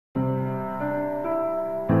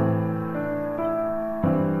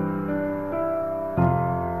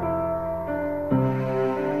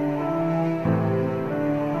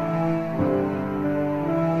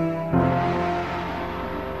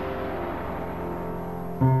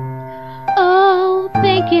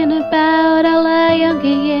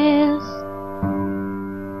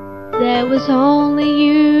was only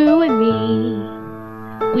you and me.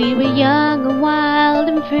 We were young and wild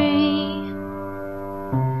and free.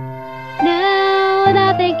 Now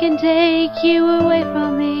nothing can take you away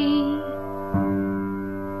from me.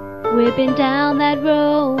 We've been down that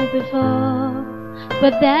road before,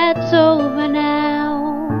 but that's over now.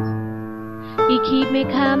 You keep me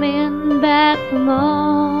coming back for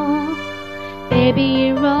more. Baby,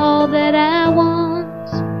 you're all that I want.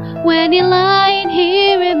 When you're lying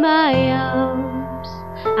here in my arms,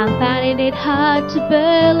 I'm finding it hard to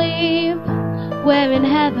believe we're in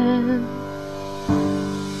heaven.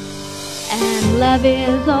 And love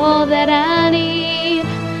is all that I need,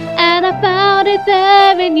 and I found it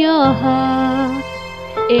there in your heart.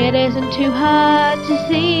 It isn't too hard to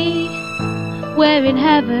see we're in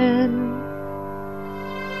heaven.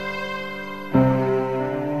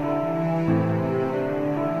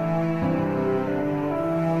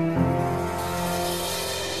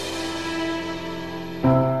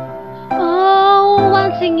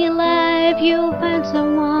 In your life you'll find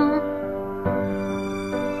someone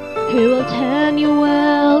who will turn your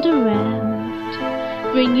world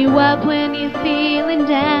around, bring you up when you're feeling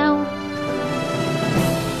down.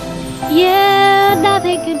 Yeah,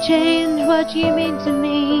 nothing can change what you mean to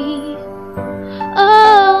me.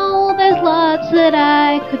 Oh, there's lots that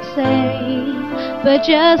I could say, but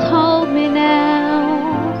just hold me now,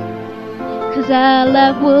 'cause our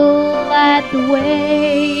love will light the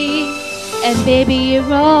way. And baby,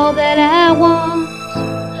 you're all that I want.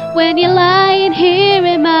 When you're lying here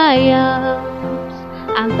in my arms,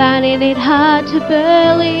 I'm finding it hard to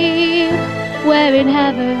believe we're in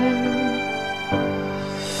heaven.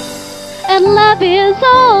 And love is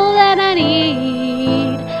all that I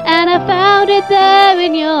need, and I found it there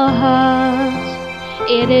in your heart.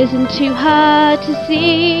 It isn't too hard to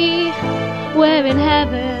see we're in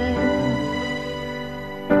heaven.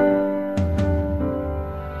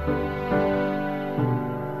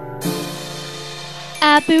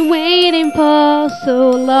 I've been waiting for so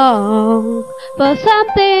long, for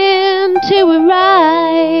something to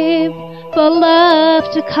arrive, for love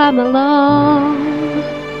to come along.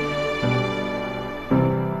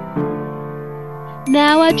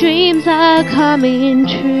 Now our dreams are coming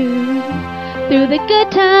true, through the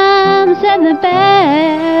good times and the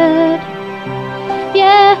bad.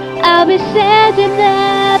 Yeah, I'll be standing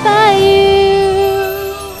there by you.